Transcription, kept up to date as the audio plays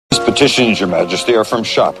Petitions, Your Majesty, are from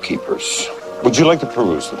shopkeepers. Would you like to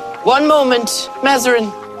peruse them? One moment, Mazarin.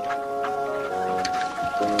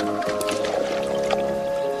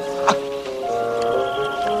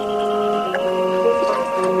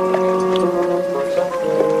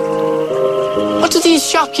 What do these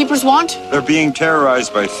shopkeepers want? They're being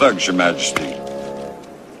terrorized by thugs, Your Majesty,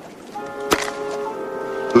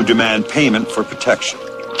 who demand payment for protection.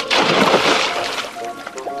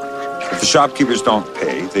 If the shopkeepers don't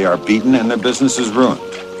pay, they are beaten and their business is ruined.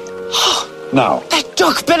 Now, That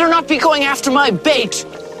duck better not be going after my bait.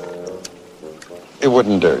 it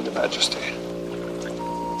wouldn't dare, Your Majesty.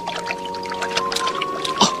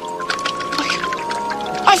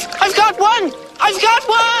 I've got one! I've got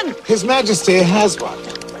one! His Majesty has one.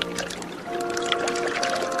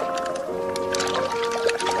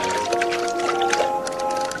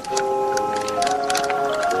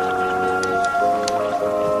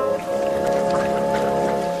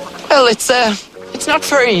 Well, it's not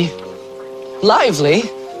very lively.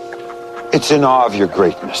 It's in awe of your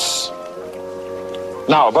greatness.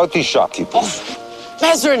 Now, about these shopkeepers.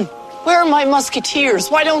 Mazarin, where are my musketeers?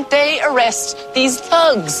 Why don't they arrest these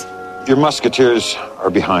thugs? Your musketeers are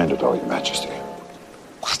behind it all, Your Majesty.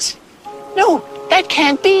 What? No, that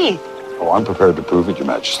can't be. Oh, I'm prepared to prove it, Your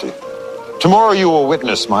Majesty. Tomorrow you will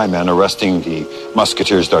witness my men arresting the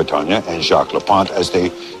musketeers d'Artagnan and Jacques Lepont as they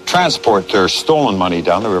transport their stolen money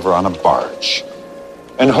down the river on a barge.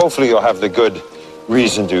 And hopefully you'll have the good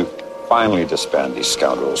reason to finally disband these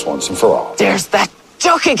scoundrels once and for all. There's that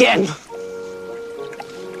duck again.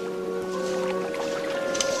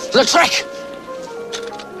 Lautrec!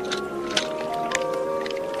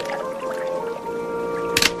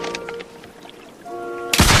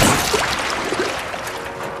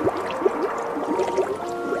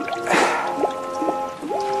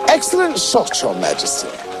 Excellent shot, Your Majesty.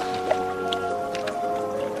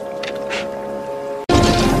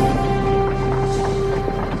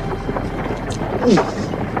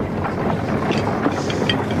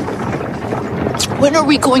 When are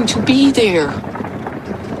we going to be there?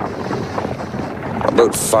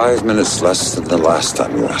 About 5 minutes less than the last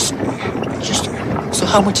time you asked me, Your Majesty. So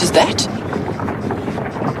how much is that?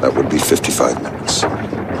 That would be 55 minutes.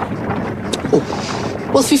 Oh,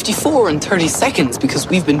 well, 54 and 30 seconds because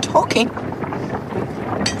we've been talking.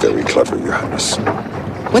 Very clever, Your Highness.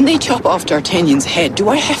 When they chop off D'Artagnan's head, do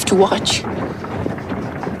I have to watch?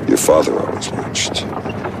 Your father always watched.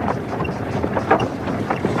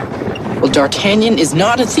 Well, D'Artagnan is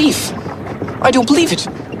not a thief. I don't believe it.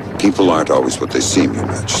 People aren't always what they seem, Your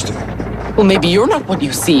Majesty. Well, maybe you're not what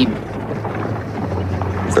you seem.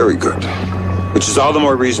 Very good. Which is all the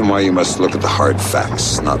more reason why you must look at the hard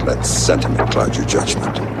facts, not let sentiment cloud your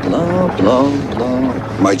judgment. Blah, blah,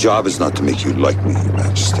 blah. My job is not to make you like me, Your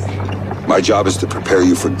Majesty. My job is to prepare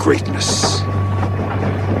you for greatness.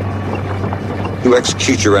 You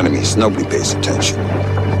execute your enemies, nobody pays attention.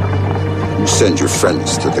 You send your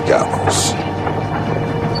friends to the gallows.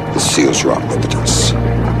 This seals your omnipotence.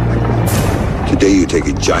 Today you take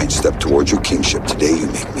a giant step towards your kingship. Today you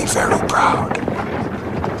make me very proud.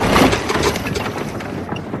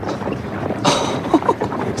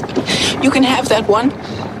 You can have that one.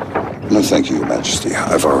 No, thank you, Your Majesty.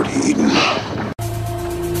 I've already eaten.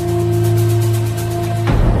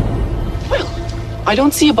 Well, I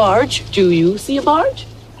don't see a barge. Do you see a barge?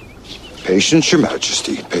 Patience, Your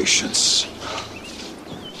Majesty, patience.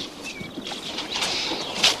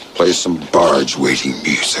 Play some barge-waiting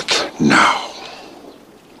music now.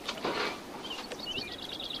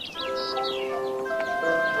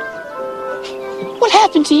 What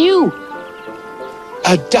happened to you?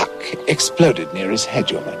 A duck exploded near his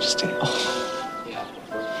head, Your Majesty.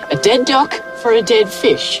 A dead duck for a dead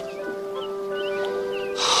fish.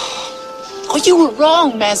 Oh, you were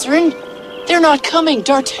wrong, Mazarin. They're not coming.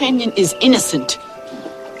 D'Artagnan is innocent.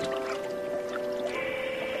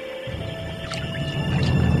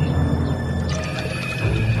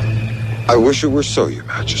 I wish it were so, Your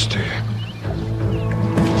Majesty.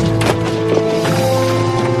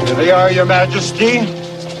 Here they are, Your Majesty.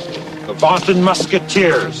 The vaunted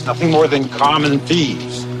musketeers, nothing more than common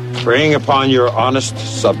thieves, preying upon your honest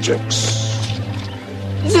subjects.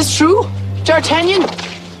 Is this true, D'Artagnan?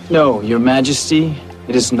 No, Your Majesty,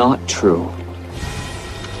 it is not true.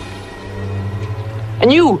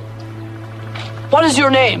 And you? What is your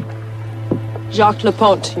name? Jacques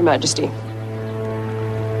Lepont, Your Majesty.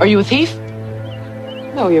 Are you a thief?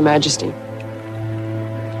 No, Your Majesty.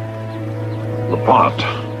 Lepont,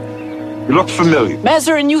 you look familiar.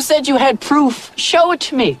 Mazarin, you said you had proof. Show it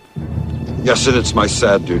to me. Yes, and it's my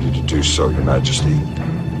sad duty to do so, Your Majesty.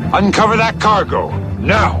 Uncover that cargo,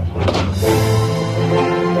 now!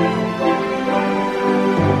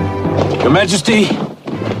 Your Majesty,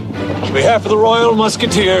 on behalf of the Royal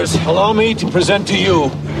Musketeers, allow me to present to you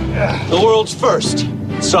the world's first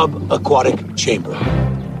subaquatic chamber.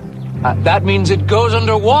 That means it goes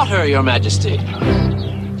underwater, Your Majesty.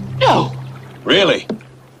 No. Really?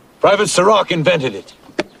 Private Sirach invented it.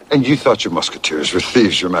 And you thought your musketeers were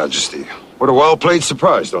thieves, Your Majesty. What a well-played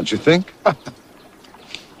surprise, don't you think?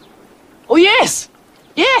 Oh, yes.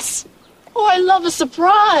 Yes. Oh, I love a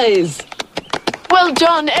surprise. Well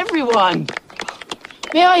done, everyone.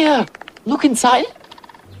 May I, look inside?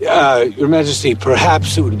 Your Majesty,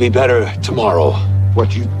 perhaps it would be better tomorrow.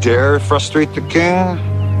 What, you dare frustrate the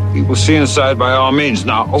king? We will see inside by all means.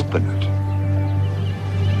 Now open it.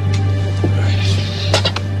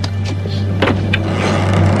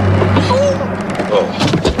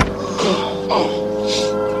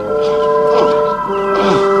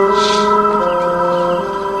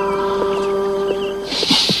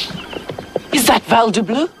 Is that Val de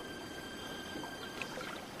Bleu?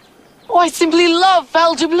 Oh, I simply love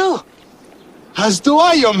Val de Bleu. As do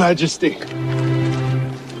I, Your Majesty.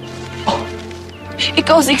 It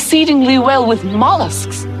goes exceedingly well with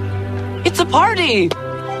mollusks. It's a party.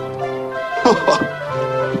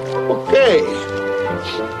 Okay.